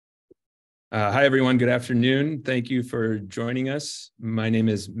Hi, everyone. Good afternoon. Thank you for joining us. My name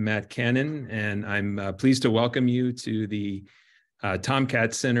is Matt Cannon, and I'm pleased to welcome you to the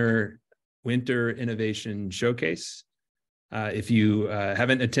TomKat Center Winter Innovation Showcase. If you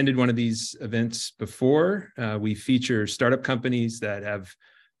haven't attended one of these events before, we feature startup companies that have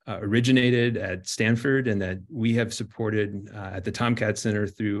originated at Stanford and that we have supported at the TomKat Center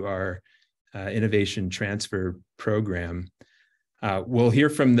through our Innovation Transfer program. We'll hear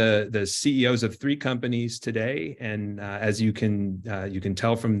from the CEOs of 3 companies today, and as you can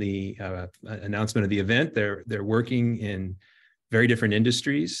tell from the announcement of the event, they're working in very different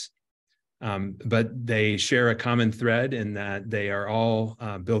industries, but they share a common thread in that they are all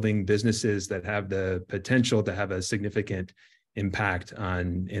building businesses that have the potential to have a significant impact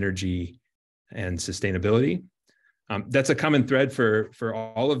on energy and sustainability. That's a common thread for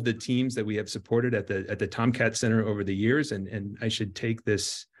all of the teams that we have supported at the TomKat Center over the years. And I should take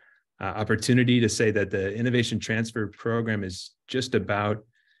this opportunity to say that the Innovation Transfer program is just about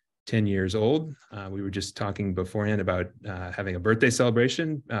 10 years old. We were just talking beforehand about having a birthday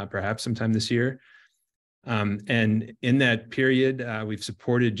celebration, perhaps sometime this year. And in that period, we've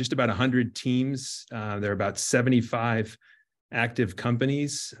supported just about 100 teams. There are about 75 active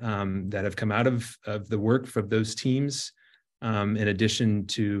companies that have come out of the work from those teams, in addition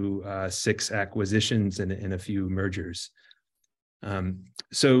to 6 acquisitions and a few mergers.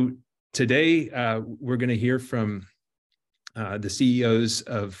 So today, we're going to hear from the CEOs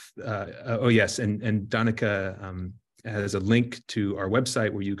of, oh yes, and Danica has a link to our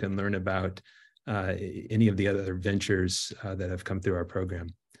website where you can learn about any of the other ventures that have come through our program.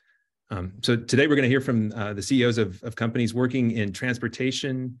 So today we're going to hear from the CEOs of companies working in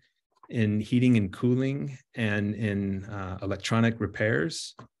transportation, in heating and cooling, and in electronic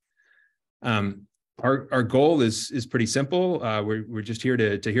repairs. Our goal is pretty simple. We're just here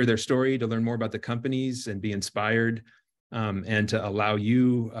to hear their story, to learn more about the companies and be inspired, and to allow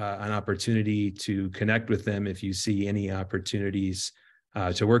you an opportunity to connect with them if you see any opportunities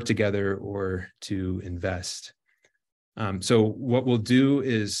to work together or to invest. So what we'll do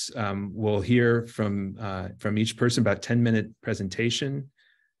is we'll hear from each person about 10-minute presentation,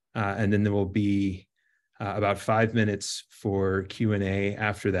 and then there will be about 5 minutes for Q&A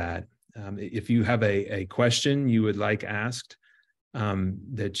after that. If you have a question you would like asked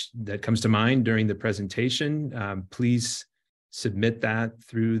that comes to mind during the presentation, please submit that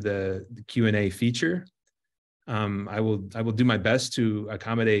through the Q&A feature. I will do my best to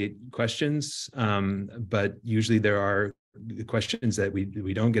accommodate questions, but usually there are questions that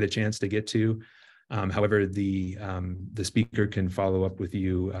we don't get a chance to get to. However, the speaker can follow up with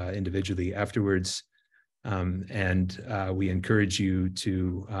you individually afterwards, and we encourage you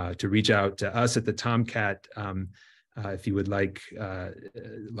to reach out to us at the TomKat if you would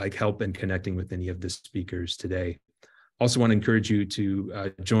like help in connecting with any of the speakers today. Also want to encourage you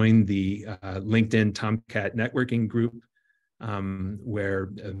to join the LinkedIn TomKat networking group, where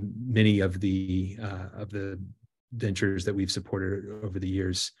many of the ventures that we've supported over the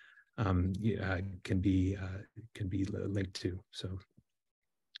years can be linked to. So,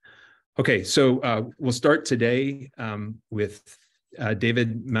 okay, so we'll start today with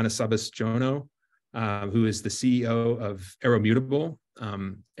David Manasabas-Jono, who is the CEO of Aeromutable.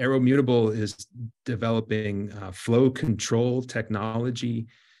 Aeromutable is developing flow control technology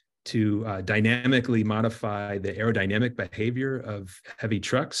to dynamically modify the aerodynamic behavior of heavy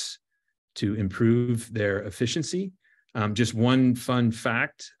trucks to improve their efficiency. Just one fun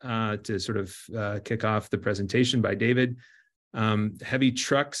fact to sort of kick off the presentation by David. Heavy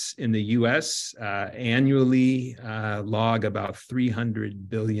trucks in the US annually log about 300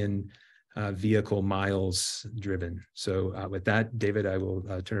 billion vehicle miles driven. So with that, David, I will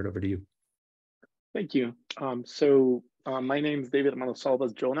turn it over to you. Thank you. My name is David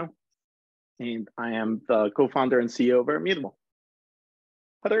Manasabas-Jono, and I am the co-founder and CEO of Aeromutable.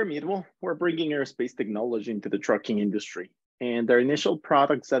 At Aeromutable, we're bringing aerospace technology into the trucking industry, and our initial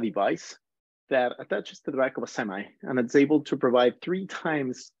product is a device that attaches to the back of a semi, and it's able to provide 3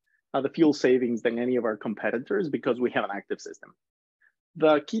 times the fuel savings than any of our competitors because we have an active system.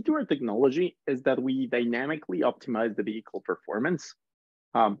 The key to our technology is that we dynamically optimize the vehicle performance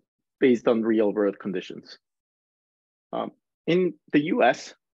based on real world conditions. In the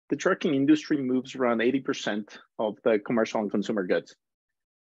US, the trucking industry moves around 80% of the commercial and consumer goods.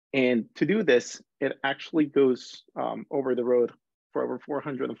 And to do this, it actually goes over the road for over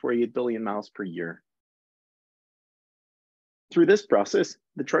 448 billion miles per year. Through this process,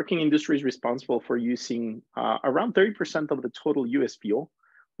 the trucking industry is responsible for using around 30% of the total US fuel,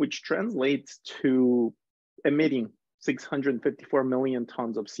 which translates to emitting 654 million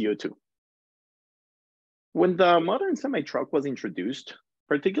tons of CO2. When the modern semi-truck was introduced,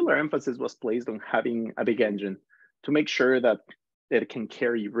 particular emphasis was placed on having a big engine to make sure that it can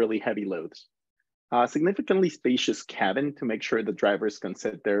carry really heavy loads. A significantly spacious cabin to make sure the drivers can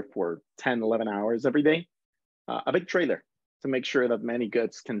sit there for 10, 11 hours every day. A big trailer to make sure that many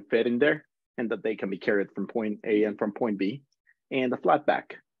goods can fit in there and that they can be carried from point A and from point B. And a flat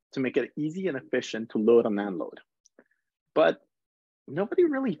back to make it easy and efficient to load and unload. But nobody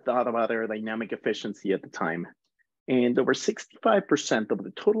really thought about aerodynamic efficiency at the time. And over 65% of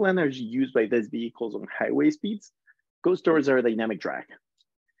the total energy used by these vehicles on highway speeds goes towards aerodynamic drag.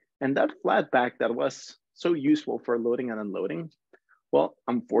 And that flat back that was so useful for loading and unloading, well,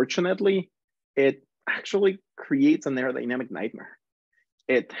 unfortunately, it actually creates an aerodynamic nightmare.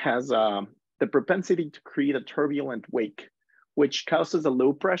 It has the propensity to create a turbulent wake, which causes a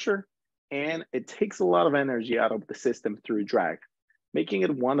low pressure, and it takes a lot of energy out of the system through drag, making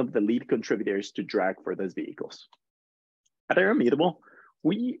it one of the lead contributors to drag for these vehicles. At Aeromutable,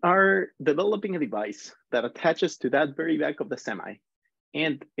 we are developing a device that attaches to that very back of the semi,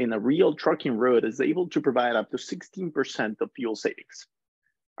 and in a real trucking road is able to provide up to 16% of fuel savings.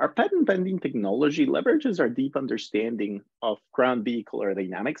 Our patent pending technology leverages our deep understanding of ground vehicle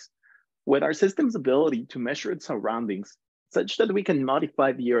aerodynamics with our system's ability to measure its surroundings such that we can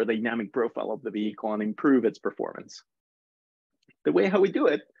modify the aerodynamic profile of the vehicle and improve its performance. The way how we do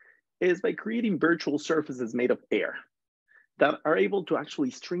it is by creating virtual surfaces made of air that are able to actually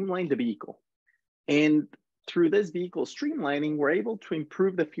streamline the vehicle. And through this vehicle streamlining, we're able to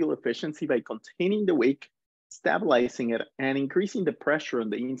improve the fuel efficiency by containing the wake, stabilizing it, and increasing the pressure on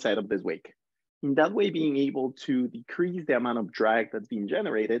the inside of this wake. In that way, being able to decrease the amount of drag that's being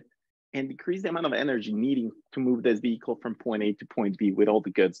generated and decrease the amount of energy needing to move this vehicle from point A to point B with all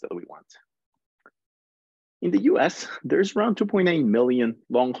the goods that we want. In the US, there's around 2.9 million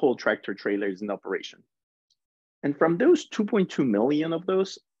long-haul tractor trailers in operation. And from those 2.2 million of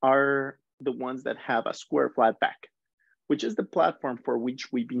those are the ones that have a square flat back, which is the platform for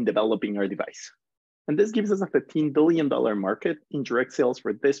which we've been developing our device. And this gives us a $15 billion market in direct sales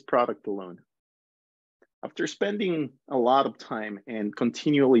for this product alone. After spending a lot of time and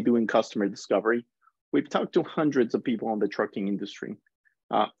continually doing customer discovery, we've talked to hundreds of people in the trucking industry,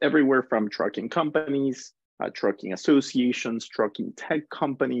 everywhere from trucking companies, trucking associations, trucking tech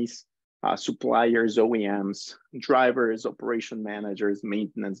companies, suppliers, OEMs, drivers, operation managers,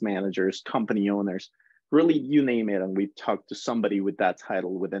 maintenance managers, company owners, really you name it. And we've talked to somebody with that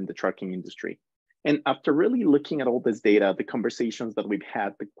title within the trucking industry. And after really looking at all this data, the conversations that we've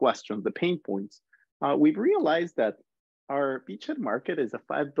had, the questions, the pain points, we've realized that our beachhead market is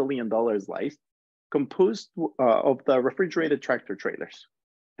a $5 billion slice composed of the refrigerated tractor trailers.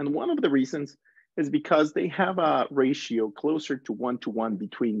 And one of the reasons is because they have a ratio closer to 1-to-1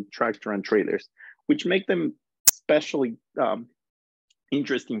 between tractor and trailers, which make them especially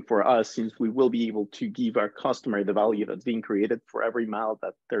interesting for us since we will be able to give our customer the value that's being created for every mile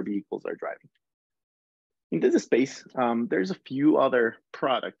that their vehicles are driving. In this space, there's a few other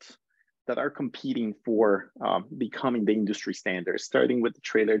products that are competing for becoming the industry standard, starting with the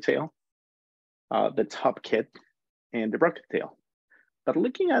trailer tail, the TomKat, and the rocket tail. But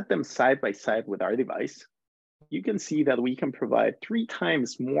looking at them side by side with our device, you can see that we can provide 3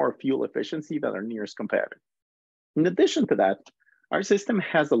 times more fuel efficiency than our nearest competitor. In addition to that, our system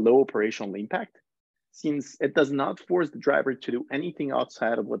has a low operational impact since it does not force the driver to do anything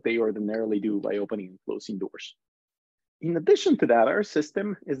outside of what they ordinarily do by opening and closing doors. In addition to that, our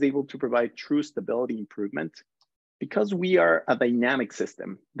system is able to provide true stability improvement because we are a dynamic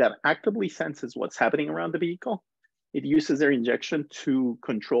system that actively senses what's happening around the vehicle. It uses air injection to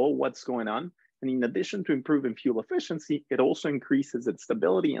control what's going on. And in addition to improving fuel efficiency, it also increases its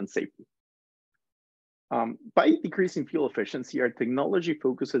stability and safety. By decreasing fuel efficiency, our technology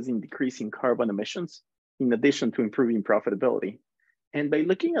focuses in decreasing carbon emissions, in addition to improving profitability. And by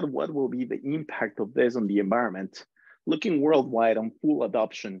looking at what will be the impact of this on the environment, looking worldwide on full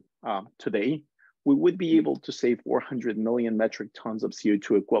adoption today, we would be able to save 400 million metric tons of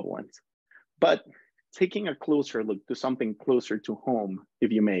CO2 equivalent. But taking a closer look to something closer to home,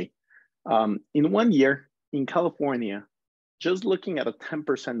 if you may, in 1 year in California, just looking at a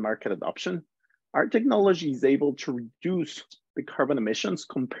 10% market adoption, our technology is able to reduce the carbon emissions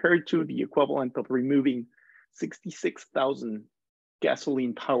compared to the equivalent of removing 66,000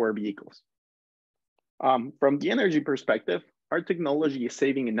 gasoline power vehicles. From the energy perspective, our technology is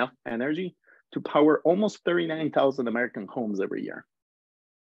saving enough energy to power almost 39,000 American homes every year.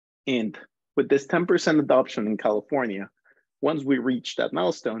 And with this 10% adoption in California, once we reach that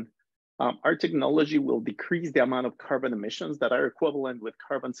milestone, our technology will decrease the amount of carbon emissions that are equivalent with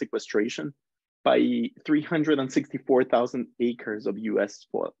carbon sequestration by 364,000 acres of US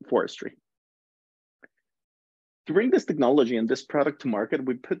forestry. To bring this technology and this product to market,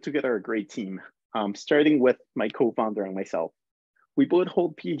 we put together a great team, starting with my co-founder and myself. We both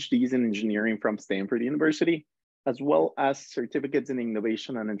hold PhDs in engineering from Stanford University, as well as certificates in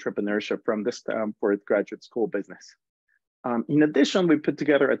innovation and entrepreneurship from the Stanford Graduate School of Business. In addition, we put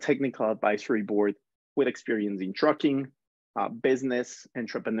together a technical advisory board with experience in trucking, business,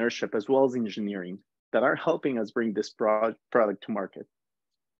 entrepreneurship, as well as engineering that are helping us bring this product to market.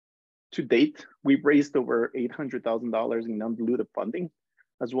 To date, we've raised over $800,000 in non-dilutive funding,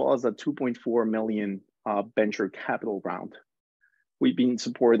 as well as a $2.4 million venture capital round. We've been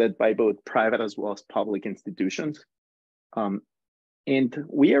supported by both private as well as public institutions. And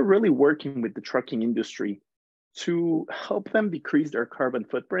we are really working with the trucking industry to help them decrease their carbon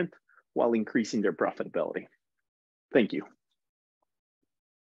footprint while increasing their profitability. Thank you.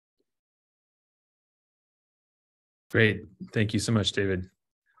 Great. Thank you so much, David.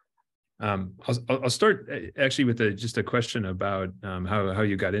 I'll start actually with just a question about how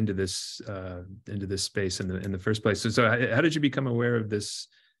you got into this space in the first place. So how did you become aware of this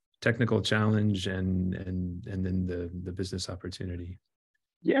technical challenge and then the business opportunity?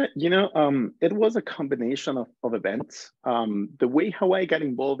 Yeah, it was a combination of events. The way how I got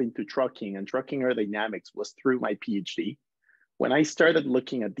involved into trucking and trucking aerodynamics was through my PhD. When I started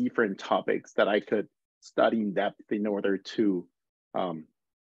looking at different topics that I could study in depth in order to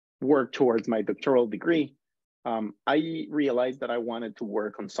work towards my doctoral degree, I realized that I wanted to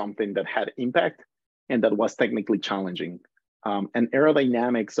work on something that had impact and that was technically challenging. And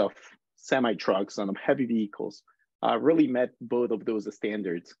aerodynamics of semi-trucks and of heavy vehicles really met both of those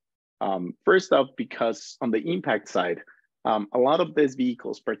standards. First off, because on the impact side, a lot of these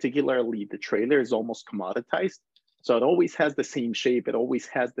vehicles, particularly the trailer, is almost commoditized. So it always has the same shape, it always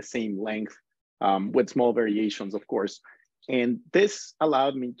has the same length, with small variations, of course. And this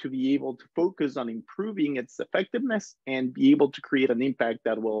allowed me to be able to focus on improving its effectiveness and be able to create an impact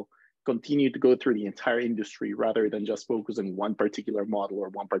that will continue to go through the entire industry rather than just focus on one particular model or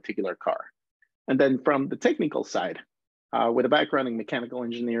one particular car. And then from the technical side, with a background in mechanical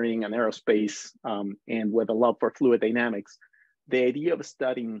engineering and aerospace, and with a love for fluid dynamics, the idea of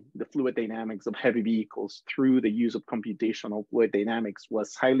studying the fluid dynamics of heavy vehicles through the use of computational fluid dynamics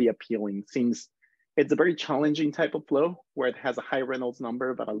was highly appealing, since it's a very challenging type of flow where it has a high Reynolds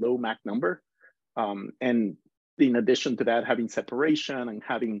number, but a low Mach number. And in addition to that, having separation and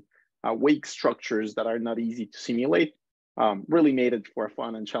having wake structures that are not easy to simulate really made it for a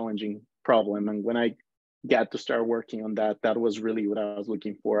fun and challenging problem. And when I got to start working on that, that was really what I was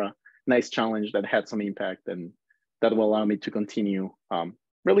looking for, a nice challenge that had some impact and that will allow me to continue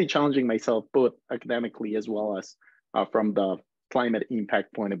really challenging myself, both academically as well as from the climate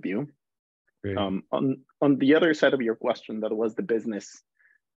impact point of view. On the other side of your question, that was the business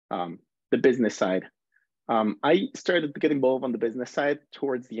side. I started to get involved on the business side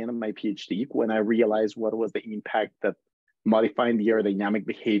towards the end of my PhD when I realized what was the impact that modifying the aerodynamic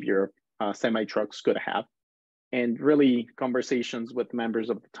behavior of semi-trucks could have. And really conversations with members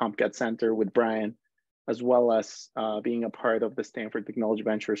of the TomKat Center with Brian, as well as being a part of the Stanford Technology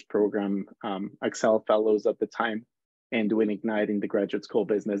Ventures program, Excel Fellows at the time, and doing Ignite in the Graduate School of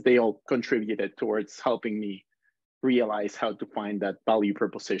Business, they all contributed towards helping me realize how to find that value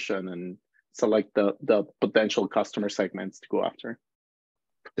proposition and select the potential customer segments to go after.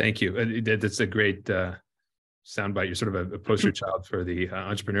 Thank you. That's a great soundbite. You're sort of a poster child for the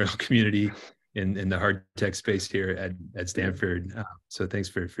entrepreneurial community in the hard tech space here at Stanford. So thanks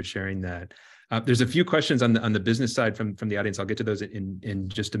for sharing that. There's a few questions on the business side from the audience. I'll get to those in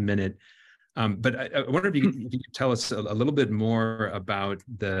just a minute. But I wonder if you could tell us a little bit more about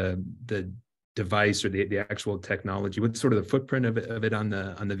the device or the actual technology. What's sort of the footprint of it on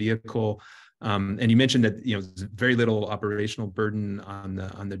the vehicle? And you mentioned that very little operational burden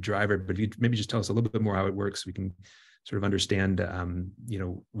on the driver, but if you maybe just tell us a little bit more how it works, so we can sort of understand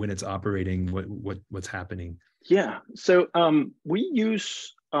when it's operating, what's happening. Yeah. So we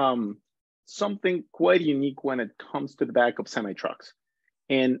use something quite unique when it comes to the back of semi-trucks,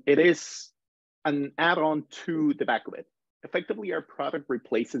 and it is an add-on to the back of it. Effectively, our product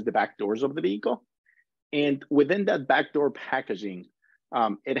replaces the back doors of the vehicle. And within that back door packaging,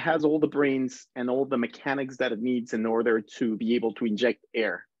 it has all the brains and all the mechanics that it needs in order to be able to inject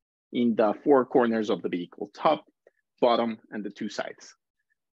air in the four corners of the vehicle, top, bottom, and the two sides.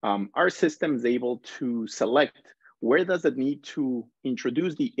 Our system is able to select where does it need to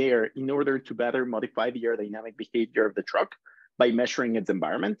introduce the air in order to better modify the aerodynamic behavior of the truck by measuring its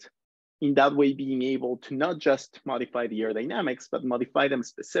environment. in that way, being able to not just modify the aerodynamics, but modify them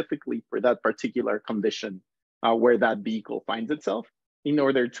specifically for that particular condition where that vehicle finds itself, in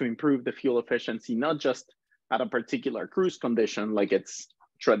order to improve the fuel efficiency, not just at a particular cruise condition, like it's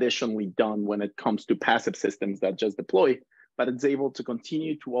traditionally done when it comes to passive systems that just deploy, but it's able to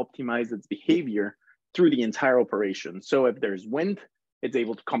continue to optimize its behavior through the entire operation. So if there's wind, it's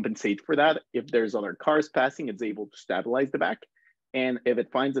able to compensate for that. If there's other cars passing, it's able to stabilize the back. And if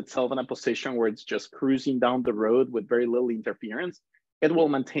it finds itself in a position where it's just cruising down the road with very little interference, it will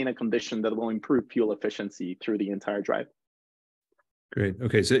maintain a condition that will improve fuel efficiency through the entire drive. Great.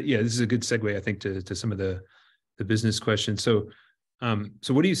 Okay. So yeah, this is a good segue, I think, to some of the business questions. So,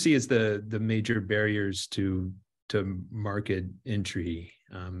 so what do you see as the major barriers to market entry,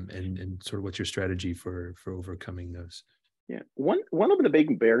 and sort of what's your strategy for overcoming those? Yeah, one of the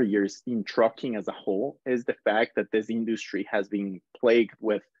big barriers in trucking as a whole is the fact that this industry has been plagued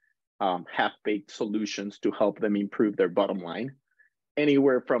with half-baked solutions to help them improve their bottom line.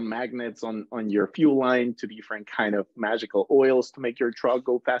 Anywhere from magnets on your fuel line to different kind of magical oils to make your truck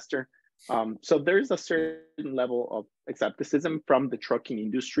go faster. So there's a certain level of skepticism from the trucking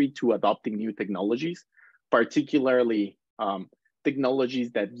industry to adopting new technologies, particularly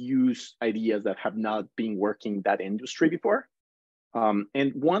technologies that use ideas that have not been working in that industry before.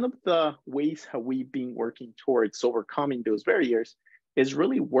 And one of the ways how we've been working towards overcoming those barriers is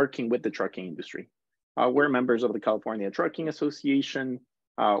really working with the trucking industry. We're members of the California Trucking Association.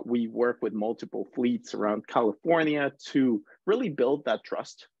 We work with multiple fleets around California to really build that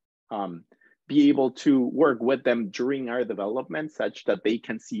trust, be able to work with them during our development such that they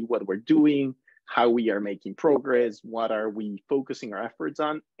can see what we're doing, how we are making progress, what are we focusing our efforts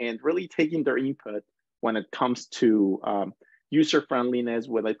on, and really taking their input when it comes to user friendliness,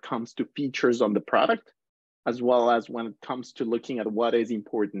 when it comes to features on the product, as well as when it comes to looking at what is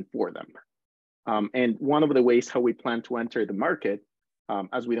important for them. And one of the ways how we plan to enter the market,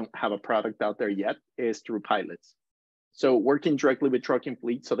 as we don't have a product out there yet, is through pilots. So working directly with trucking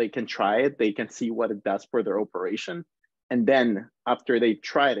fleets so they can try it, they can see what it does for their operation. And then after they've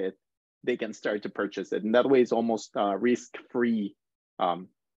tried it, they can start to purchase it. And that way is almost a risk-free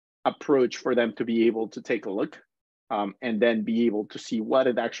approach for them to be able to take a look and then be able to see what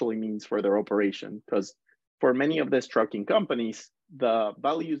it actually means for their operation. Because for many of these trucking companies, the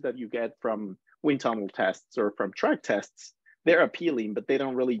values that you get from wind tunnel tests or from track tests, they're appealing, but they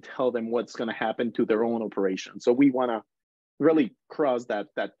don't really tell them what's going to happen to their own operation. So we want to really cross that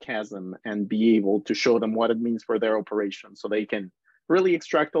chasm and be able to show them what it means for their operation so they can really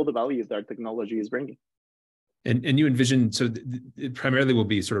extract all the values that our technology is bringing. And you envision, so it primarily will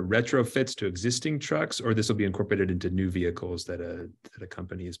be sort of retrofits to existing trucks, or this will be incorporated into new vehicles that a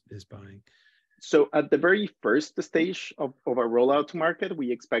company is buying? So at the very first stage of our rollout to market,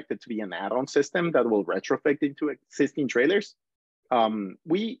 we expect it to be an add-on system that will retrofit into existing trailers.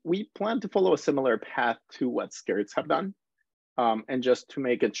 We plan to follow a similar path to what skirts have done. And just to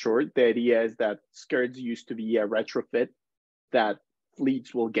make it short, the idea is that skirts used to be a retrofit that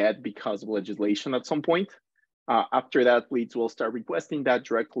fleets will get because of legislation at some point. After that, fleets will start requesting that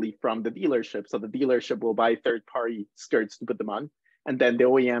directly from the dealership. So the dealership will buy third-party skirts to put them on. And then the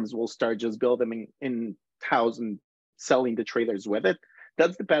OEMs will start just building in-house and selling the trailers with it.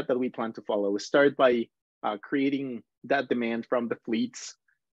 That's the path that we plan to follow. We start by creating that demand from the fleets,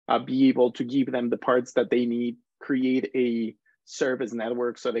 be able to give them the parts that they need, create a service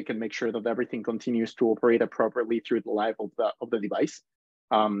network so they can make sure that everything continues to operate appropriately through the life of the device.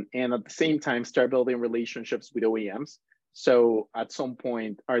 And at the same time, start building relationships with OEMs. So at some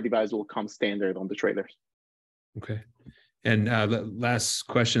point, our device will come standard on the trailers. Okay. And last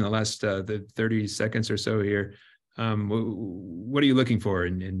question, the 30 seconds or so here. What are you looking for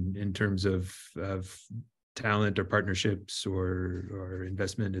in terms of talent or partnerships or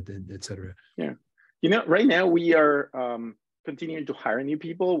investment, et cetera? Yeah. Right now we are continuing to hire new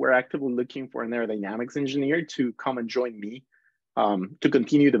people. We're actively looking for an aerodynamics engineer to come and join me to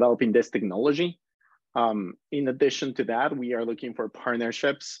continue developing this technology. In addition to that, we are looking for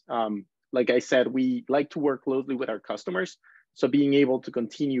partnerships. Like I said, we like to work closely with our customers. So being able to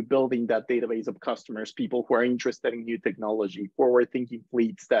continue building that database of customers, people who are interested in new technology, forward-thinking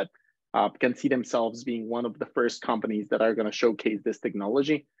fleets that can see themselves being one of the first companies that are going to showcase this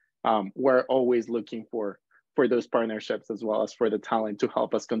technology. We're always looking for those partnerships as well as for the talent to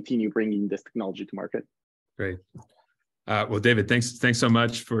help us continue bringing this technology to market. Great. Well, David, thanks so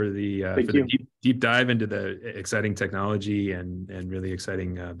much for the deep dive into the exciting technology and really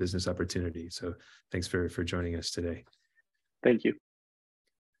exciting business opportunity. So thanks for joining us today. Thank you.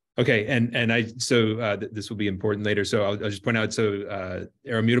 Okay, this will be important later. So I'll just point out. So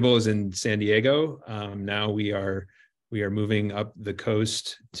Aeromutable is in San Diego. Now we are moving up the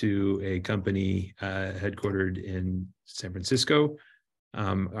coast to a company headquartered in San Francisco.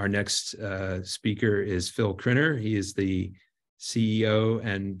 Our next speaker is Phil Krinner. He is the CEO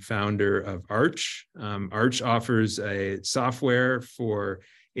and founder of Arch. Arch offers a software for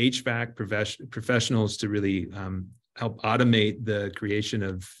HVAC professionals to really help automate the creation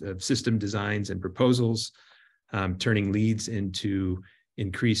of system designs and proposals, turning leads into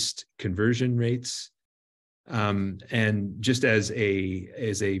increased conversion rates. And just as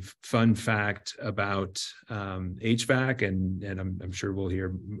a fun fact about HVAC, and I'm sure we'll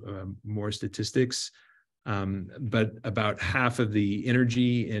hear more statistics, but about half of the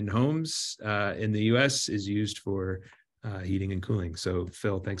energy in homes in the US is used for heating and cooling. So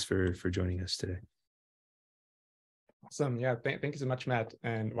Phil, thanks for joining us today. Awesome. Yeah, thank you so much, Matt.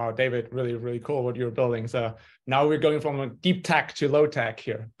 And wow, David, really, really cool what you're building. So now we're going from a deep tech to low tech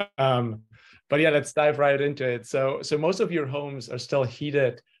here. But yeah, let's dive right into it. So most of your homes are still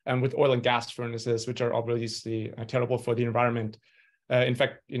heated with oil and gas furnaces, which are obviously terrible for the environment. In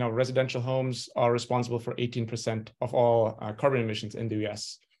fact, residential homes are responsible for 18% of all carbon emissions in the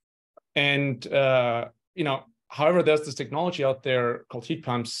US. And however, there's this technology out there called heat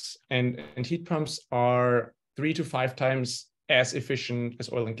pumps, and heat pumps are 3 to 5 times as efficient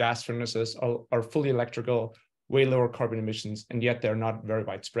as oil and gas furnaces, are fully electrical, way lower carbon emissions, and yet they're not very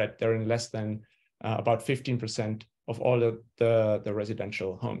widespread. They're in less than about 15% of all the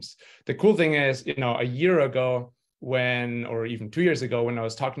residential homes. The cool thing is, a year ago, or even 2 years ago, when I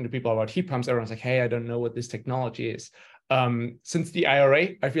was talking to people about heat pumps, everyone's like, hey, I don't know what this technology is. Since the IRA,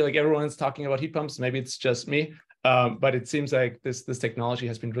 I feel like everyone's talking about heat pumps. Maybe it's just me. But it seems like this technology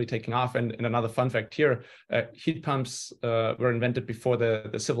has been really taking off. And another fun fact here, heat pumps were invented before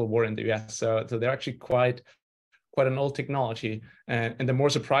the Civil War in the US. So they're actually quite an old technology. And the more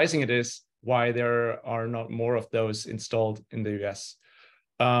surprising it is, why there are not more of those installed in the US.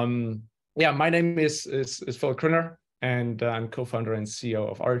 Yeah, my name is Phil Krinner, and I'm co-founder and CEO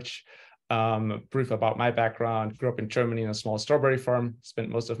of Arch. Brief about my background: grew up in Germany in a small strawberry farm, spent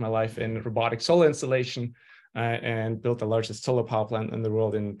most of my life in robotic solar installation, and built the largest solar power plant in the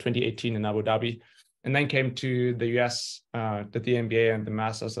world in 2018 in Abu Dhabi. And then came to the US, did the MBA and the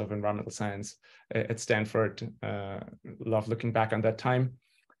Masters of Environmental Science at Stanford. Love looking back on that time.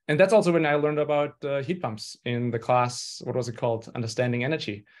 And that's also when I learned about heat pumps in the class, what was it called? Understanding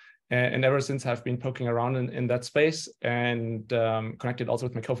Energy. And ever since I've been poking around in that space, and connected also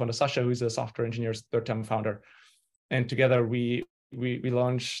with my co-founder, Sasha, who's a software engineer, third-time founder. And together we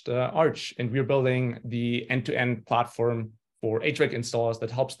launched Arch, and we're building the end-to-end platform for HVAC installers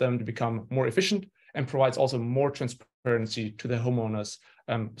that helps them to become more efficient and provides also more transparency to the homeowners.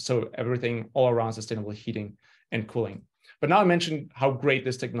 So everything all around sustainable heating and cooling. But now I mentioned how great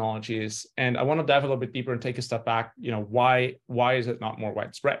this technology is, and I want to dive a little bit deeper and take a step back. Why is it not more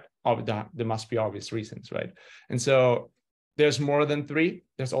widespread? There must be obvious reasons, right? And so there's more than 3.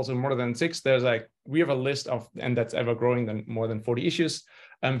 There's also more than 6. We have a list of, and that's ever growing, than more than 40 issues.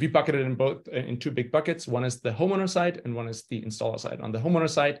 We bucketed in 2 big buckets. One is the homeowner side, and one is the installer side. On the homeowner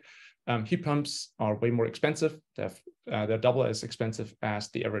side, heat pumps are way more expensive. They're double as expensive as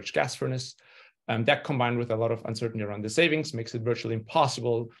the average gas furnace. That, combined with a lot of uncertainty around the savings, makes it virtually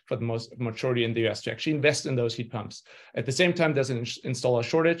impossible for the majority in the US to actually invest in those heat pumps. At the same time, there's an installer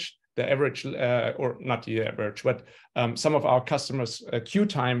shortage. The average, or not the average, but some of our customers' queue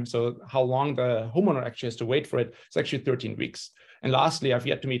time, so how long the homeowner actually has to wait for it, is actually 13 weeks. And lastly, I've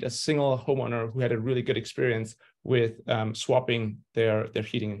yet to meet a single homeowner who had a really good experience with swapping their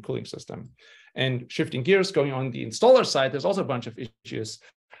heating and cooling system. And shifting gears, going on the installer side, there's also a bunch of issues.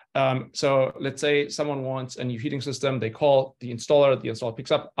 So let's say someone wants a new heating system, they call the installer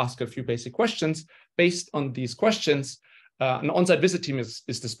picks up, asks a few basic questions. Based on these questions, an on-site visit team is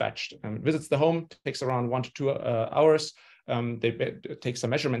dispatched and visits the home, takes around 1 to 2 hours. They take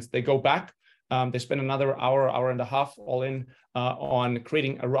some measurements, they go back, they spend another hour and a half all in on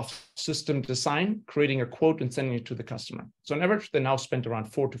creating a rough system design, creating a quote and sending it to the customer. So on average, they now spend around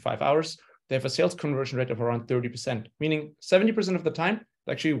 4 to 5 hours. They have a sales conversion rate of around 30%, meaning 70% of the time,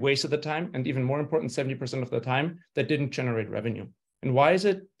 they actually wasted the time, and even more important, 70% of the time, that didn't generate revenue. And why is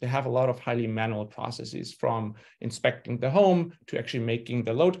it? They have a lot of highly manual processes, from inspecting the home to actually making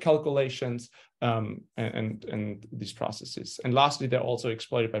the load calculations, and these processes. And lastly, they're also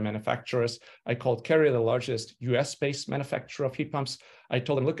exploited by manufacturers. I called Carrier, the largest US-based manufacturer of heat pumps. I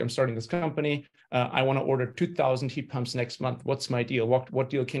told them, look, I'm starting this company. I want to order 2,000 heat pumps next month. What's my deal? What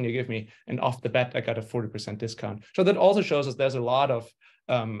deal can you give me? And off the bat, I got a 40% discount. So that also shows us there's a lot of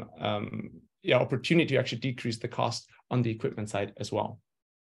opportunity to actually decrease the cost on the equipment side as well.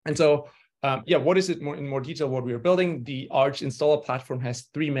 And so, what is it in more detail what we are building? The Arch installer platform has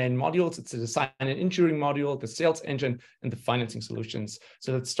 3 main modules. It's a design and engineering module, the sales engine, and the financing solutions.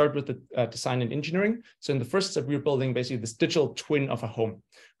 So let's start with the design and engineering. So in the first step, we're building basically this digital twin of a home.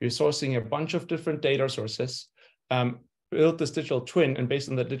 We're sourcing a bunch of different data sources, build this digital twin, and based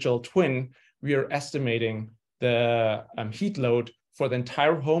on the digital twin, we are estimating the heat load for the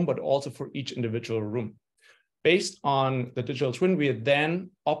entire home, but also for each individual room. Based on the digital twin, we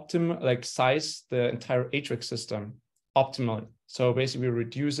then size the entire HVAC system optimally. So basically, we're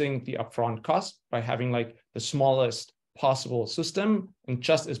reducing the upfront cost by having the smallest possible system and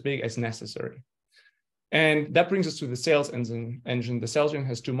just as big as necessary. And that brings us to the sales engine. The sales engine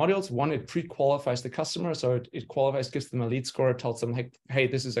has 2 modules. One, it pre-qualifies the customer. So it qualifies, gives them a lead score, tells them, hey,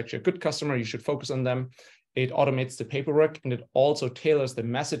 this is actually a good customer. You should focus on them. It automates the paperwork, and it also tailors the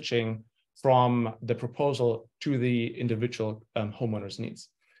messaging from the proposal to the individual homeowner's needs.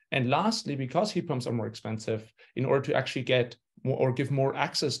 And lastly, because heat pumps are more expensive, in order to actually get more or give more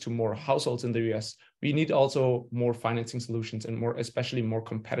access to more households in the US, we need also more financing solutions, and especially more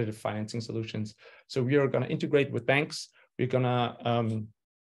competitive financing solutions. So we are going to integrate with banks. We're going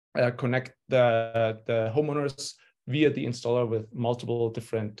to connect the homeowners via the installer with multiple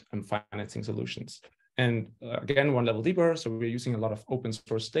different financing solutions. And again, one level deeper. So we're using a lot of open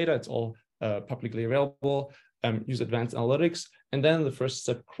source data. It's all publicly available. Use advanced analytics, and then the first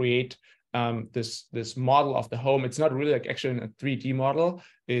step, create this model of the home. It's not really actually a 3D model.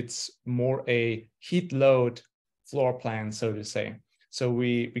 It's more a heat load floor plan, so to say. So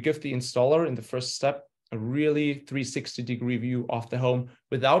we give the installer in the first step a really 360-degree view of the home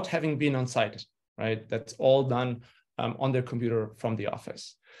without having been on site, right? That's all done on their computer from the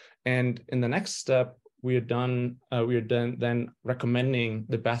office. And in the next step, we are then recommending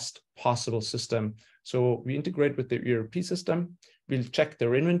the best possible system. So we integrate with the ERP system. We'll check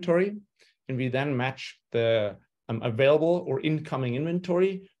their inventory, and we then match the available or incoming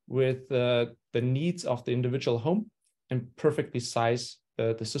inventory with the needs of the individual home and perfectly size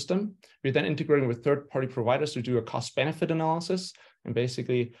the system. We're then integrating with third-party providers to do a cost-benefit analysis and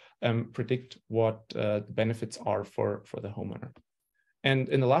basically predict what the benefits are for the homeowner. And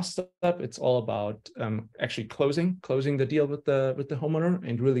in the last step, it's all about actually closing the deal with the homeowner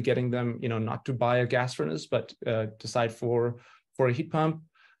and really getting them, not to buy a gas furnace, but decide for a heat pump,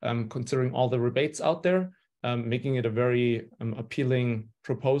 considering all the rebates out there, making it a very appealing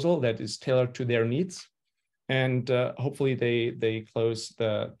proposal that is tailored to their needs. And hopefully they close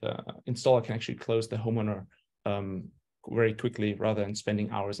the installer can actually close the homeowner very quickly rather than spending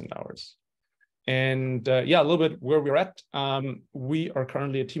hours and hours. And a little bit where we're at. We are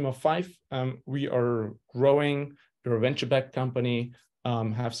currently a team of 5. We are growing. We're a venture-backed company,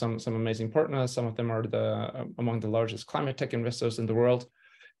 have some amazing partners. Some of them are among the largest climate tech investors in the world.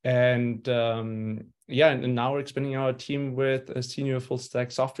 And and now we're expanding our team with a senior full stack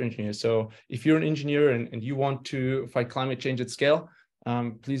software engineer. So if you're an engineer and you want to fight climate change at scale,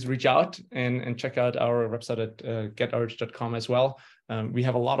 please reach out and check out our website at getarch.com as well. We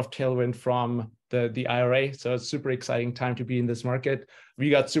have a lot of tailwind from the IRA, so it's a super exciting time to be in this market. We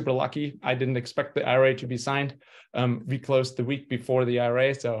got super lucky. I didn't expect the IRA to be signed. We closed the week before the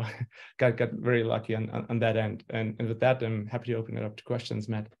IRA, so got very lucky on that end. And with that, I'm happy to open it up to questions,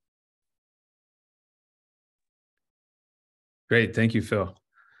 Matt. Great, thank you, Phil.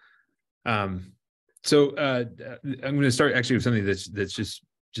 So I'm going to start actually with something that's just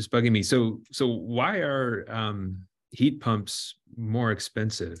bugging me. So why are heat pumps more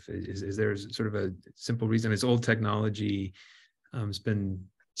expensive? Is there sort of a simple reason? It's old technology. It's been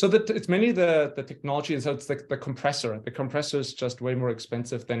it's mainly the technology, and so it's like the compressor. The compressor is just way more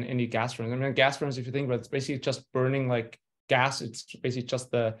expensive than any gas furnace. I mean, gas furnace, if you think about it, it's basically just burning like gas. It's basically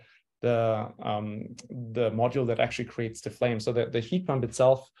just the module that actually creates the flame. So the heat pump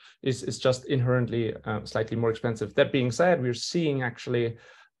itself is just inherently slightly more expensive. That being said, we're seeing actually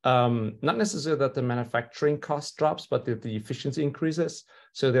not necessarily that the manufacturing cost drops, but the efficiency increases.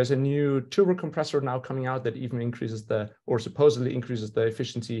 So there's a new turbo compressor now coming out that even supposedly increases the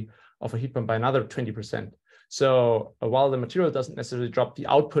efficiency of a heat pump by another 20%. So while the material doesn't necessarily drop, the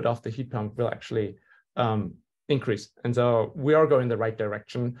output of the heat pump will actually increase. And so we are going the right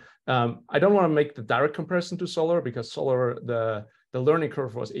direction. I don't want to make the direct comparison to solar, because solar, the learning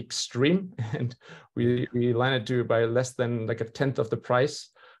curve was extreme, and we landed to by less than like a tenth of the price,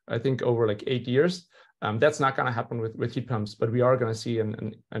 I think, over like 8 years. That's not going to happen with heat pumps, but we are going to see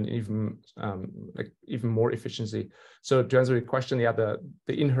an even even more efficiency. So to answer your question, yeah, the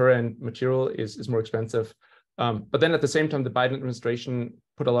inherent material is more expensive, but then at the same time, the Biden administration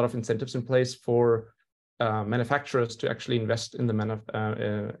put a lot of incentives in place for manufacturers to actually invest in the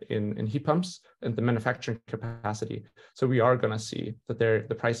in heat pumps and the manufacturing capacity. So we are going to see that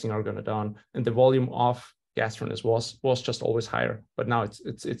the pricing are going to down, and the volume of gas furnace was just always higher, but now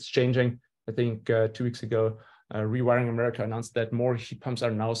it's changing. I think 2 weeks ago, Rewiring America announced that more heat pumps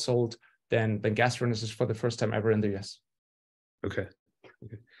are now sold than gas furnaces for the first time ever in the US. Okay.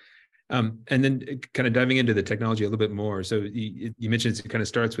 And then kind of diving into the technology a little bit more. So you mentioned it kind of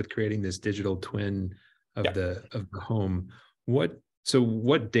starts with creating this digital twin of the home.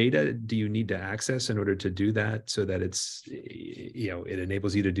 What data do you need to access in order to do that, so that it's, it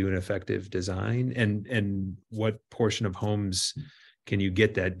enables you to do an effective design? And what portion of homes can you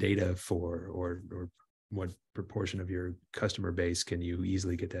get that data for, or what proportion of your customer base can you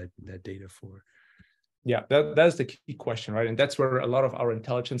easily get that data for? Yeah, that's the key question, right? And that's where a lot of our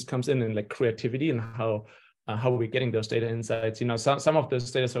intelligence comes in, and like creativity, and how we're getting those data insights. Some of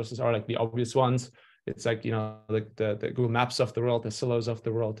those data sources are like the obvious ones. It's like, like the Google Maps of the world, the Zillows of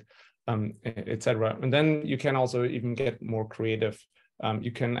the world, etc. And then you can also even get more creative.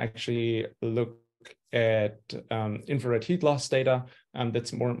 You can actually look at infrared heat loss data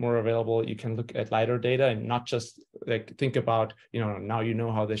that's more available. You can look at LiDAR data, and not just like think about, now you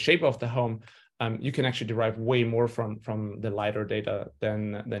know how the shape of the home. You can actually derive way more from the LiDAR data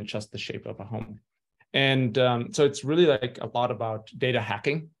than just the shape of a home. And so it's really like a lot about data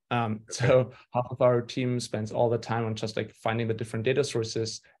hacking. So half of our team spends all the time on just like finding the different data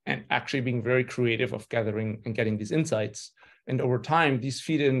sources and actually being very creative of gathering and getting these insights. And over time, these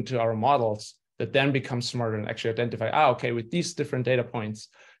feed into our models that then become smarter and actually identify, okay, with these different data points,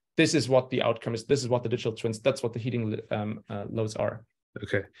 this is what the outcome is. This is what the digital twins, that's what the heating loads are.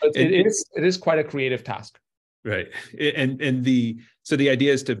 Okay. But it is quite a creative task. Right. And the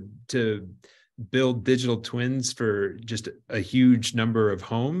idea is to build digital twins for just a huge number of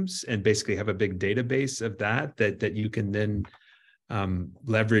homes, and basically have a big database of that you can then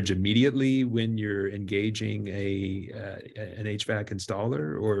leverage immediately when you're engaging an HVAC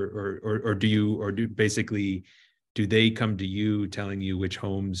installer, or do they come to you telling you which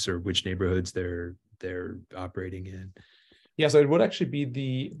homes or which neighborhoods they're operating in? Yeah, so it would actually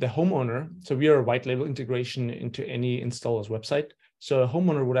be the homeowner. So we are a white label integration into any installer's website. So a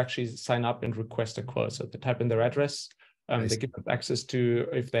homeowner would actually sign up and request a quote. So they type in their address. They give us access to,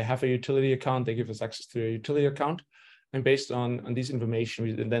 if they have a utility account, they give us access to a utility account. And based on this information,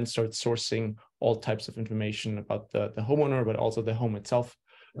 we then start sourcing all types of information about the homeowner, but also the home itself.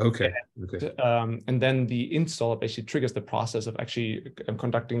 Okay. And then the installer basically triggers the process of actually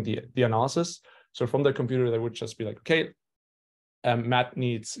conducting the analysis. So from the computer, they would just be like, okay, Matt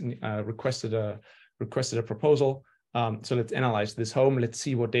needs requested a proposal. So let's analyze this home. Let's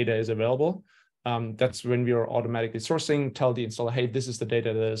see what data is available. That's when we are automatically sourcing, tell the installer, hey, this is the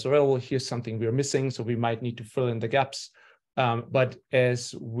data that is available. Here's something we're missing. So we might need to fill in the gaps. But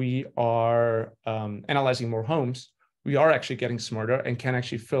as we are analyzing more homes, we are actually getting smarter and can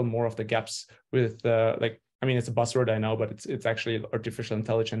actually fill more of the gaps with it's a buzzword, I know, but it's actually artificial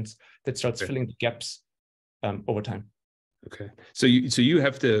intelligence that starts filling the gaps over time. Okay, so you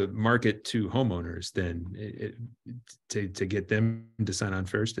have to market to homeowners then to get them to sign on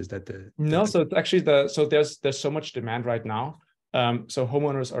first. Is that the no? So it's actually there's so much demand right now. So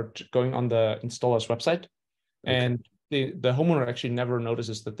homeowners are going on the installer's website, and the homeowner actually never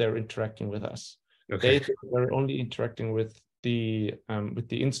notices that they're interacting with us. Okay, they're only interacting with the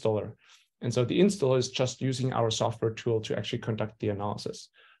installer, and so the installer is just using our software tool to actually conduct the analysis.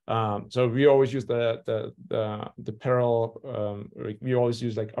 So we always use the parallel. We always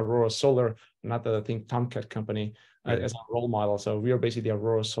use like Aurora Solar, not the TomKat company, as a role model. So we are basically the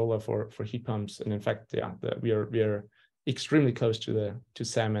Aurora Solar for heat pumps, and in fact, we are extremely close to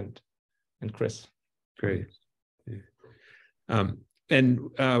Sam and Chris. Great. And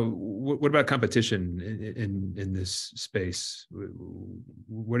what about competition in this space?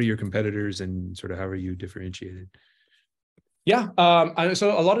 What are your competitors, and sort of how are you differentiated? Yeah,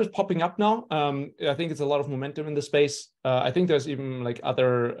 so a lot is popping up now. I think it's a lot of momentum in the space. I think there's even like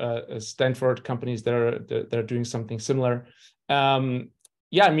other Stanford companies that are doing something similar.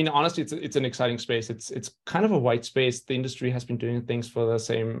 Yeah, I mean, honestly, it's an exciting space. It's kind of a white space. The industry has been doing things for the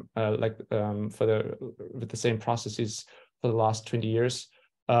same with the same processes for the last 20 years.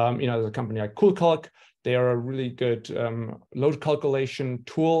 There's a company like CoolCalc. They are a really good load calculation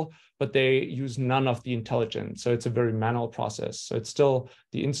tool, but they use none of the intelligence. So it's a very manual process. So it's still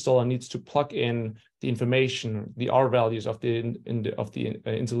the installer needs to plug in the information, the R values of the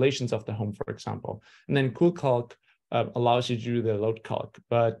insulations of the home, for example, and then CoolCalc allows you to do the load calc,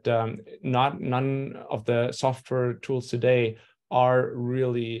 but none of the software tools today are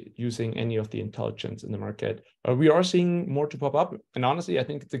really using any of the intelligence in the market. We are seeing more to pop up, and honestly, I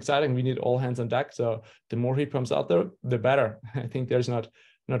think it's exciting. We need all hands on deck. So the more heat pumps out there, the better. I think there's not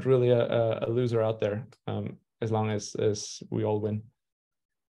really a loser out there, as long as we all win.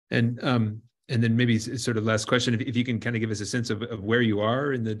 And then maybe sort of last question, if you can kind of give us a sense of where you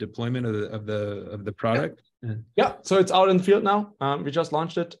are in the deployment of the product. Yeah, so it's out in the field now. We just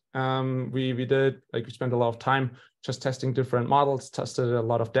launched it. We spent a lot of time just testing different models, tested a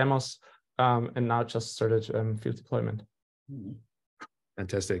lot of demos, and now just started field deployment.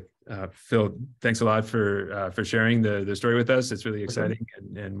 Fantastic. Phil, thanks a lot for sharing the story with us. It's really exciting,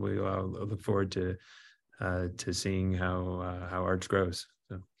 and we look forward to seeing how Arch grows.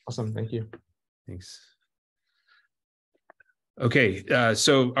 So. Awesome, thank you. Thanks. Okay,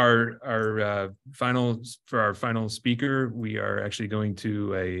 so our final speaker, we are actually going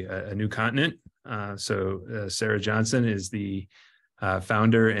to a new continent. So Sarah Johnson is the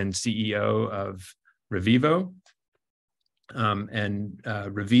founder and CEO of Revivo. And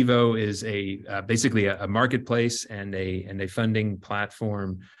Revivo is basically a marketplace and a funding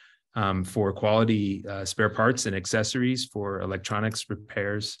platform for quality spare parts and accessories for electronics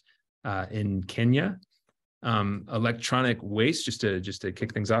repairs in Kenya. Electronic waste, just to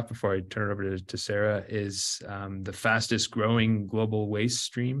kick things off before I turn it over to Sarah, is the fastest growing global waste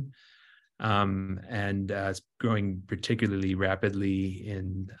stream, and it's growing particularly rapidly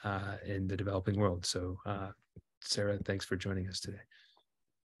in the developing world. So Sarah, thanks for joining us today.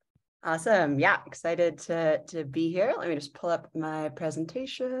 Awesome. Yeah, excited to be here. Let me just pull up my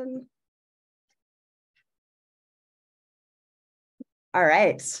presentation. All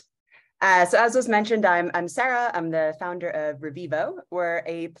right. So as was mentioned, I'm Sarah. I'm the founder of Revivo. We're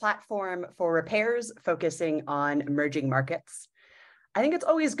a platform for repairs focusing on emerging markets. I think it's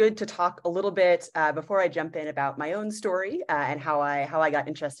always good to talk a little bit before I jump in about my own story and how I got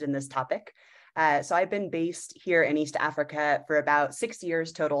interested in this topic. So I've been based here in East Africa for about 6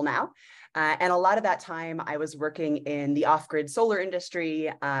 years total now. And a lot of that time I was working in the off-grid solar industry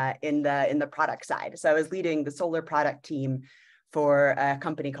in the product side. So I was leading the solar product team for a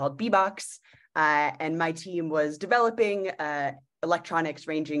company called Bbox, and my team was developing electronics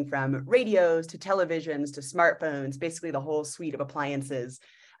ranging from radios to televisions to smartphones, basically the whole suite of appliances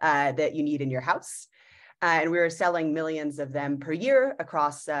that you need in your house. And we were selling millions of them per year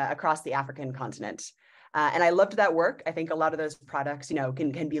across the African continent. And I loved that work. I think a lot of those products,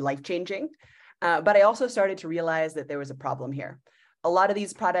 can be life-changing. But I also started to realize that there was a problem here. A lot of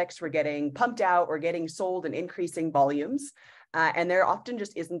these products were getting pumped out or getting sold in increasing volumes. And there often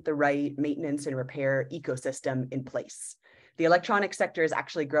just isn't the right maintenance and repair ecosystem in place. The electronics sector is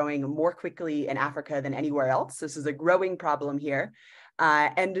actually growing more quickly in Africa than anywhere else. This is a growing problem here.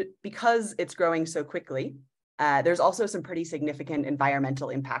 And because it's growing so quickly, there's also some pretty significant environmental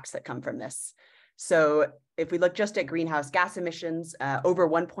impacts that come from this. So if we look just at greenhouse gas emissions, over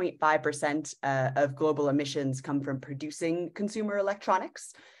 1.5% of global emissions come from producing consumer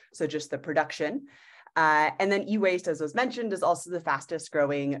electronics. So just the production. And then e-waste, as was mentioned, is also the fastest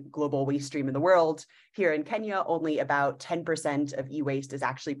growing global waste stream in the world. Here in Kenya, only about 10% of e-waste is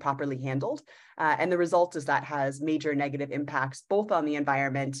actually properly handled. And the result is that has major negative impacts both on the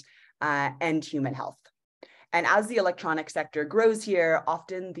environment and human health. And as the electronic sector grows here,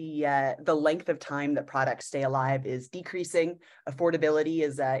 often the length of time that products stay alive is decreasing. Affordability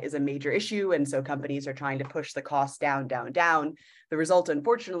is a major issue, and so companies are trying to push the cost down. The result,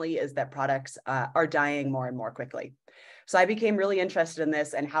 unfortunately, is that products are dying more and more quickly. So I became really interested in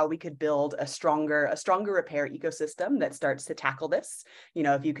this and how we could build a stronger repair ecosystem that starts to tackle this.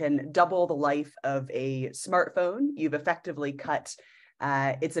 If you can double the life of a smartphone, you've effectively cut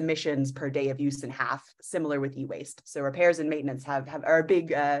its emissions per day of use in half, similar with e-waste. So repairs and maintenance are a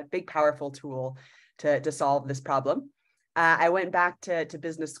big, powerful tool to solve this problem. I went back to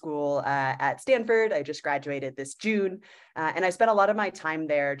business school at Stanford. I just graduated this June, and I spent a lot of my time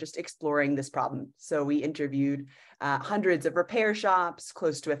there just exploring this problem. So we interviewed hundreds of repair shops,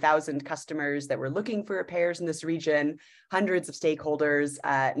 close to 1,000 customers that were looking for repairs in this region, hundreds of stakeholders,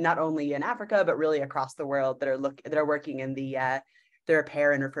 not only in Africa, but really across the world that are working in the the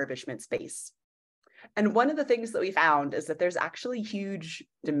repair and refurbishment space. And one of the things that we found is that there's actually huge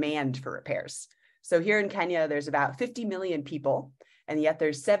demand for repairs. So here in Kenya, there's about 50 million people, and yet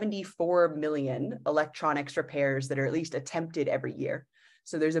there's 74 million electronics repairs that are at least attempted every year.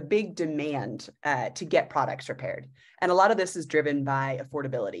 So there's a big demand to get products repaired. And a lot of this is driven by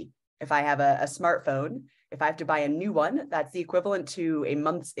affordability. If I have a smartphone, if I have to buy a new one, that's the equivalent to a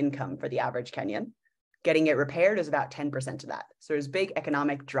month's income for the average Kenyan. Getting it repaired is about 10% of that. So there's big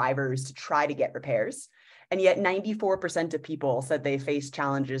economic drivers to try to get repairs. And yet 94% of people said they face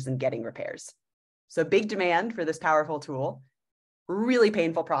challenges in getting repairs. So big demand for this powerful tool, really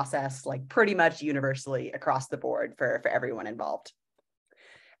painful process, like pretty much universally across the board for everyone involved.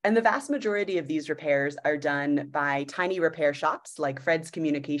 And the vast majority of these repairs are done by tiny repair shops like Fred's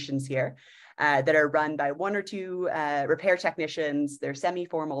Communications here, that are run by 1 or 2 repair technicians. They're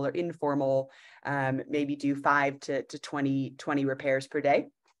semi-formal or informal, maybe do 5 to 20 repairs per day.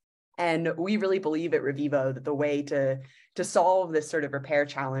 And we really believe at Revivo that the way to solve this sort of repair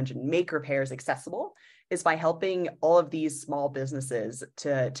challenge and make repairs accessible is by helping all of these small businesses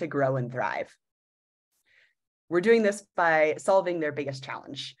to grow and thrive. We're doing this by solving their biggest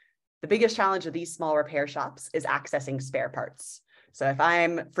challenge. The biggest challenge of these small repair shops is accessing spare parts. So if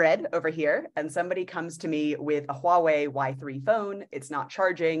I'm Fred over here and somebody comes to me with a Huawei Y3 phone, it's not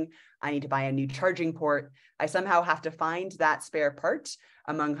charging, I need to buy a new charging port, I somehow have to find that spare part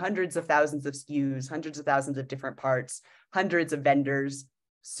among hundreds of thousands of SKUs, hundreds of thousands of different parts, hundreds of vendors,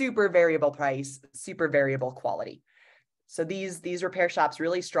 super variable price, super variable quality. So these repair shops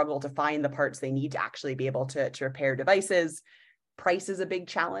really struggle to find the parts they need to actually be able to repair devices. Price is a big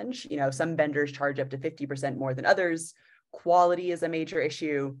challenge. You know, some vendors charge up to 50% more than others. Quality is a major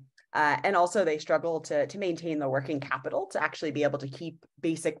issue. And also they struggle to maintain the working capital to actually be able to keep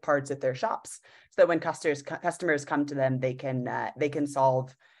basic parts at their shops so that when customers come to them, they can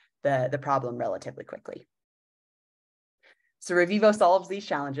solve the problem relatively quickly. So Revivo solves these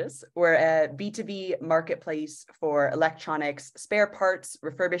challenges. We're a B2B marketplace for electronics, spare parts,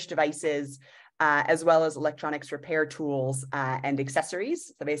 refurbished devices, as well as electronics repair tools and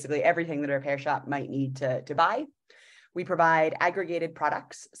accessories. So basically everything that a repair shop might need to buy. We provide aggregated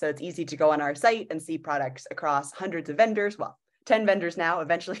products. So it's easy to go on our site and see products across hundreds of vendors. Well, 10 vendors now,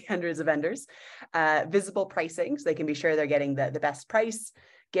 eventually hundreds of vendors. Visible pricing, so they can be sure they're getting the best price.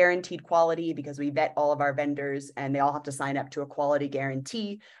 Guaranteed quality, because we vet all of our vendors and they all have to sign up to a quality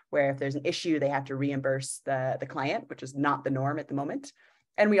guarantee where if there's an issue, they have to reimburse the client, which is not the norm at the moment.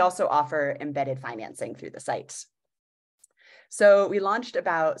 And we also offer embedded financing through the site. So we launched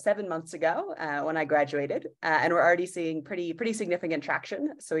about 7 months ago when I graduated, and we're already seeing pretty significant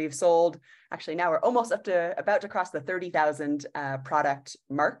traction. So we've sold, actually now we're almost about to cross the 30,000 product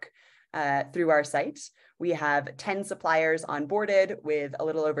mark through our site. We have 10 suppliers onboarded with a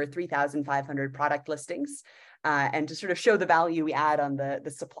little over 3,500 product listings. And to sort of show the value we add on the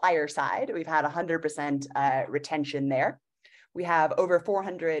supplier side, we've had 100% retention there. We have over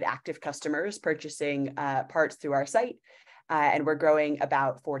 400 active customers purchasing parts through our site. And we're growing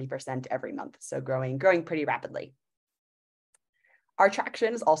about 40% every month, so growing pretty rapidly. Our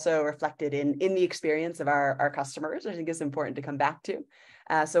traction is also reflected in the experience of our customers, which I think is important to come back to.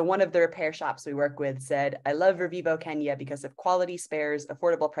 So one of the repair shops we work with said, "I love Revivo Kenya because of quality spares,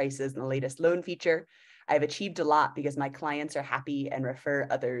 affordable prices, and the latest loan feature. I've achieved a lot because my clients are happy and refer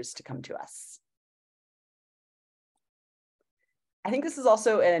others to come to us." I think this is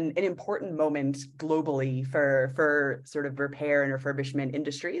also an important moment globally for sort of repair and refurbishment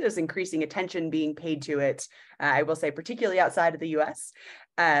industry. There's increasing attention being paid to it, I will say, particularly outside of the US.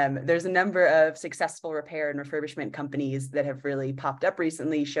 There's a number of successful repair and refurbishment companies that have really popped up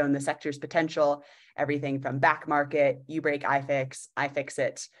recently, shown the sector's potential, everything from Back Market, Ubreak,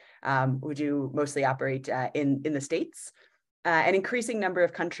 iFixit, who do mostly operate in the States. An increasing number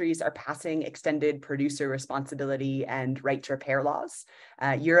of countries are passing extended producer responsibility and right to repair laws.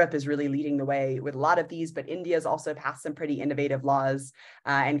 Europe is really leading the way with a lot of these, but India's also passed some pretty innovative laws.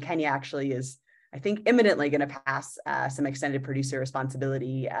 And Kenya actually is, I think, imminently going to pass some extended producer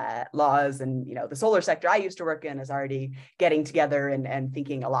responsibility laws. And, you know, the solar sector I used to work in is already getting together and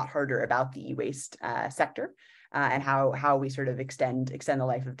thinking a lot harder about the e-waste sector. And how we sort of extend the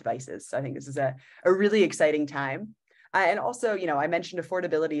life of devices. So I think this is a really exciting time. And also, you know, I mentioned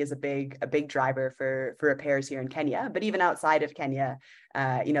affordability is a big driver for repairs here in Kenya, but even outside of Kenya,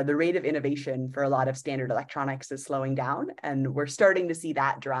 you know, the rate of innovation for a lot of standard electronics is slowing down, and we're starting to see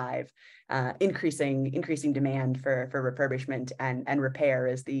that drive increasing demand for refurbishment and repair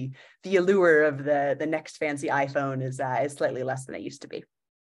as the allure of the next fancy iPhone is slightly less than it used to be.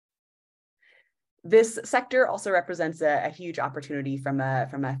 This sector also represents a huge opportunity from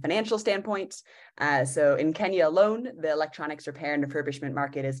a financial standpoint. So in Kenya alone, the electronics repair and refurbishment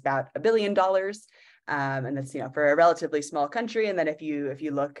market is about $1 billion. And that's, for a relatively small country. And then if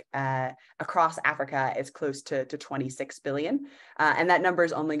you look across Africa, it's close to 26 billion. And that number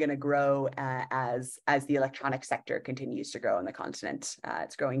is only going to grow as the electronic sector continues to grow on the continent.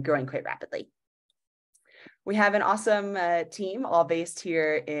 It's growing quite rapidly. We have an awesome team all based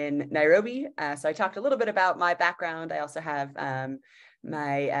here in Nairobi. So I talked a little bit about my background. I also have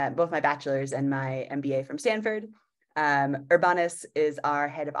both my bachelor's and my MBA from Stanford. Urbanus is our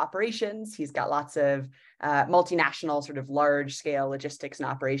head of operations. He's got lots of multinational sort of large scale logistics and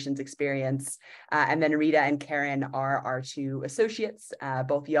operations experience. And then Rita and Karen are our two associates,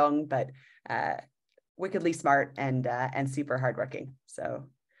 both young, but wickedly smart and super hardworking. So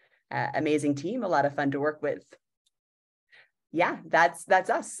amazing team, a lot of fun to work with. Yeah, that's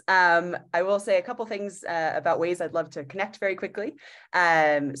us. I will say a couple things about ways I'd love to connect very quickly.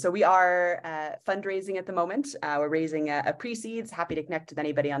 So we are fundraising at the moment. We're raising a pre-seeds, happy to connect with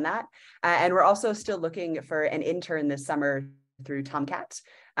anybody on that. And we're also still looking for an intern this summer through TomKat.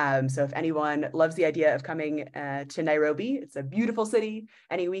 So if anyone loves the idea of coming to Nairobi, it's a beautiful city.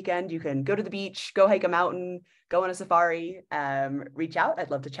 Any weekend, you can go to the beach, go hike a mountain, go on a safari, reach out.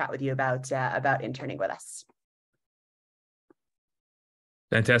 I'd love to chat with you about interning with us.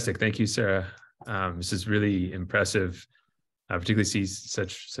 Fantastic. Thank you, Sarah. This is really impressive. I particularly see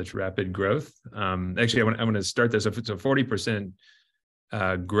such rapid growth. Actually, I want to start this. So 40%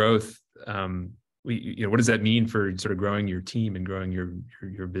 growth. What does that mean for sort of growing your team and growing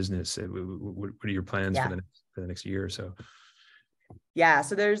your business? What are your plans for the next year or so? Yeah,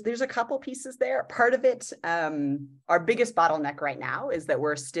 so there's a couple pieces there. Part of it, our biggest bottleneck right now is that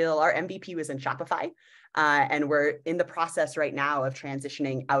our MVP was in Shopify. And we're in the process right now of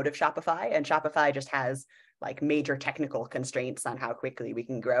transitioning out of Shopify, and Shopify just has like major technical constraints on how quickly we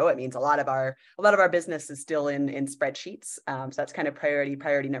can grow. It means a lot of our business is still in spreadsheets. So that's kind of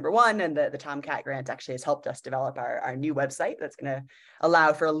priority number one. And the TomKat grant actually has helped us develop our new website that's going to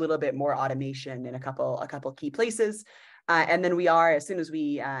allow for a little bit more automation in a couple key places. And then we are, as soon as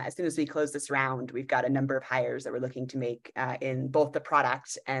we close this round, we've got a number of hires that we're looking to make in both the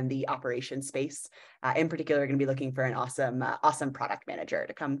product and the operations space. In particular, we're going to be looking for an awesome product manager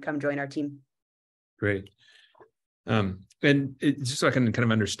to come join our team. Great. And just so I can kind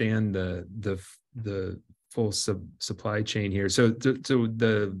of understand the full supply chain here. So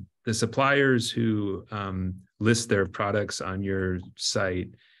the suppliers who list their products on your site,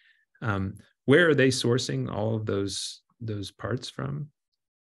 where are they sourcing all of those parts from?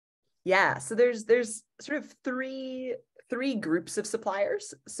 Yeah, so there's sort of three groups of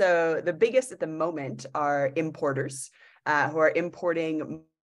suppliers. So the biggest at the moment are importers who are importing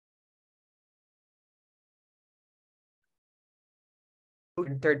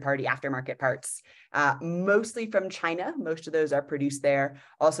third-party aftermarket parts, mostly from China. Most of those are produced there.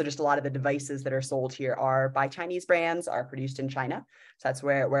 Also, just a lot of the devices that are sold here are by Chinese brands, are produced in China. So that's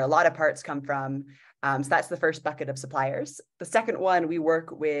where a lot of parts come from. So that's the first bucket of suppliers. The second one, we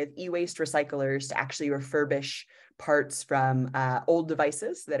work with e-waste recyclers to actually refurbish parts from old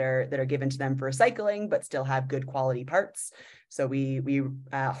devices that are given to them for recycling, but still have good quality parts. So we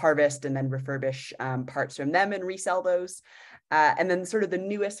harvest and then refurbish parts from them and resell those. And then sort of the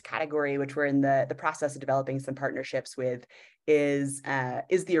newest category, which we're in the process of developing some partnerships with, is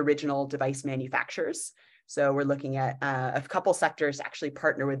the original device manufacturers. So we're looking at a couple sectors to actually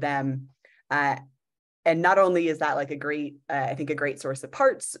partner with them. And not only is that like a great source of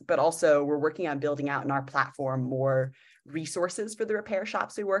parts, but also we're working on building out in our platform more resources for the repair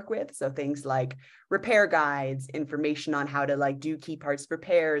shops we work with. So things like repair guides, information on how to like do key parts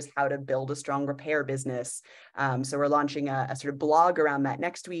repairs, how to build a strong repair business. So we're launching a sort of blog around that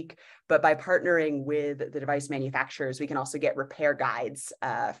next week. But by partnering with the device manufacturers, we can also get repair guides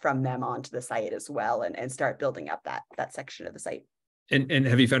from them onto the site as well, and start building up that section of the site. And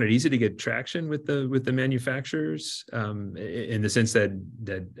have you found it easy to get traction with the manufacturers, in the sense that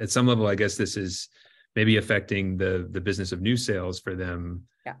at some level, I guess this is maybe affecting the business of new sales for them,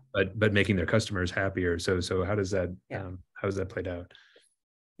 yeah, but making their customers happier. So how does that played out?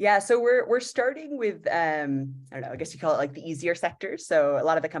 Yeah, so we're starting with, I don't know, I guess you call it like the easier sectors. So a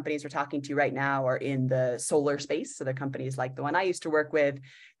lot of the companies we're talking to right now are in the solar space. So they're companies like the one I used to work with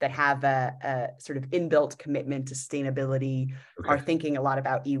that have a sort of inbuilt commitment to sustainability, are thinking a lot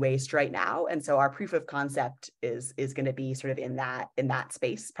about e-waste right now. And so our proof of concept is going to be sort of in that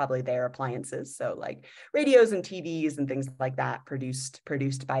space, probably their appliances. So like radios and TVs and things like that produced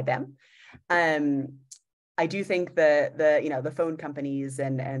by them. I do think the phone companies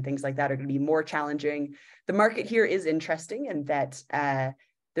and things like that are going to be more challenging. The market here is interesting, and that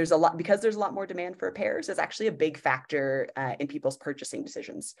there's a lot more demand for repairs. It's actually a big factor in people's purchasing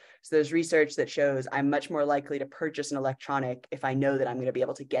decisions. So there's research that shows I'm much more likely to purchase an electronic if I know that I'm going to be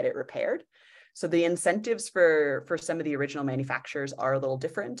able to get it repaired. So the incentives for some of the original manufacturers are a little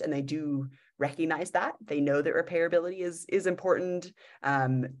different, and they do recognize that. They know that repairability is important.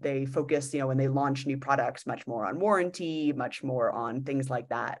 They focus, when they launch new products, much more on warranty, much more on things like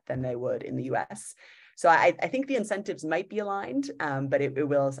that than they would in the US. So I think the incentives might be aligned, but it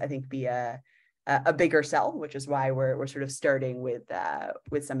will, I think, be a bigger sell, which is why we're sort of starting with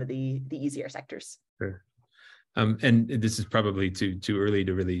some of the easier sectors. Sure. And this is probably too early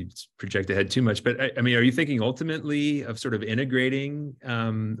to really project ahead too much, but I mean, are you thinking ultimately of sort of integrating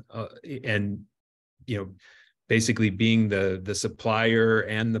and basically being the supplier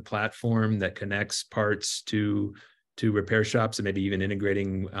and the platform that connects parts to repair shops, and maybe even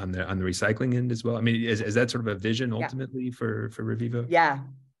integrating on the recycling end as well? I mean, is that sort of a vision ultimately for Revivo? Yeah.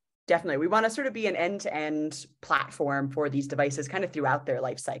 Definitely. We want to sort of be an end-to-end platform for these devices kind of throughout their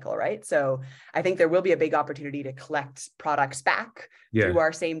life cycle, right? So I think there will be a big opportunity to collect products back through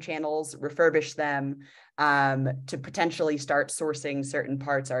our same channels, refurbish them, to potentially start sourcing certain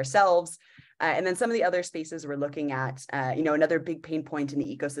parts ourselves. And then some of the other spaces we're looking at, another big pain point in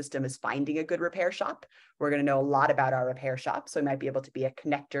the ecosystem is finding a good repair shop. We're going to know a lot about our repair shops, so we might be able to be a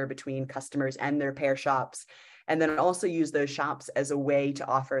connector between customers and their repair shops. And then also use those shops as a way to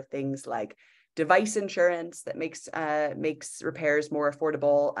offer things like device insurance that makes repairs more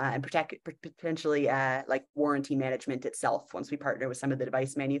affordable, and potentially like warranty management itself. Once we partner with some of the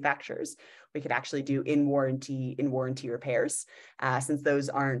device manufacturers, we could actually do in warranty repairs, since those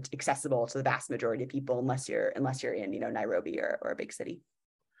aren't accessible to the vast majority of people unless you're in Nairobi or a big city.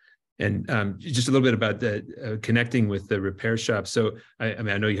 And just a little bit about the connecting with the repair shop. So I mean,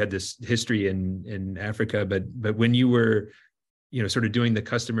 I know you had this history in Africa, but when you were, sort of doing the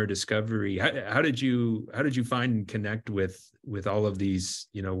customer discovery, how did you find and connect with all of these,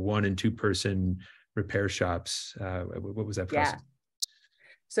 1 and 2 person repair shops? What was that process? Yeah.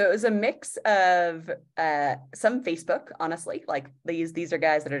 So it was a mix of some Facebook, honestly. Like these are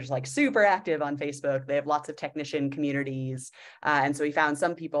guys that are just like super active on Facebook. They have lots of technician communities, and so we found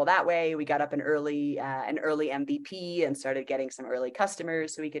some people that way. We got up an early MVP and started getting some early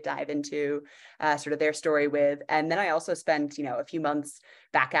customers so we could dive into sort of their story with. And then I also spent a few months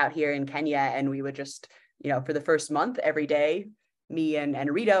back out here in Kenya, and we would just for the first month every day, me and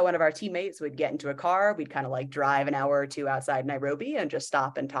Rita, one of our teammates, would get into a car. We'd kind of like drive an hour or two outside Nairobi and just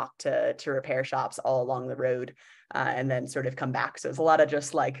stop and talk to repair shops all along the road, and then sort of come back. So it's a lot of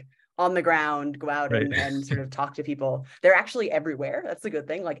just like on the ground, go out and sort of talk to people. They're actually everywhere. That's the good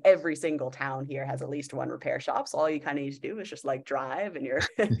thing. Like every single town here has at least one repair shop. So all you kind of need to do is just like drive, and you're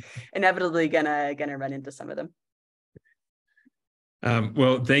inevitably gonna run into some of them.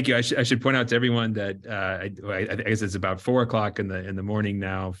 Well, thank you. I should point out to everyone that I guess it's about 4 o'clock in the morning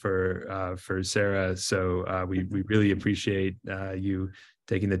now for Sarah. So we really appreciate you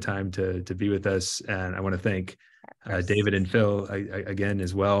taking the time to be with us, and I want to thank David and Phil again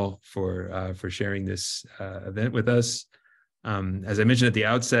as well for sharing this event with us. As I mentioned at the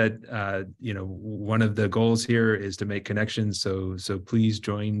outset, one of the goals here is to make connections. So please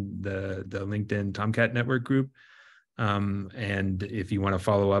join the LinkedIn TomKat Network group. And if you want to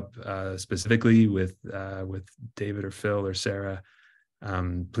follow up specifically with David or Phil or Sarah,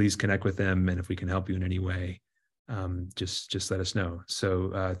 please connect with them. And if we can help you in any way, just let us know.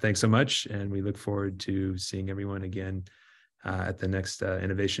 So thanks so much. And we look forward to seeing everyone again at the next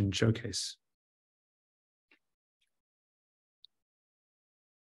Innovation Showcase.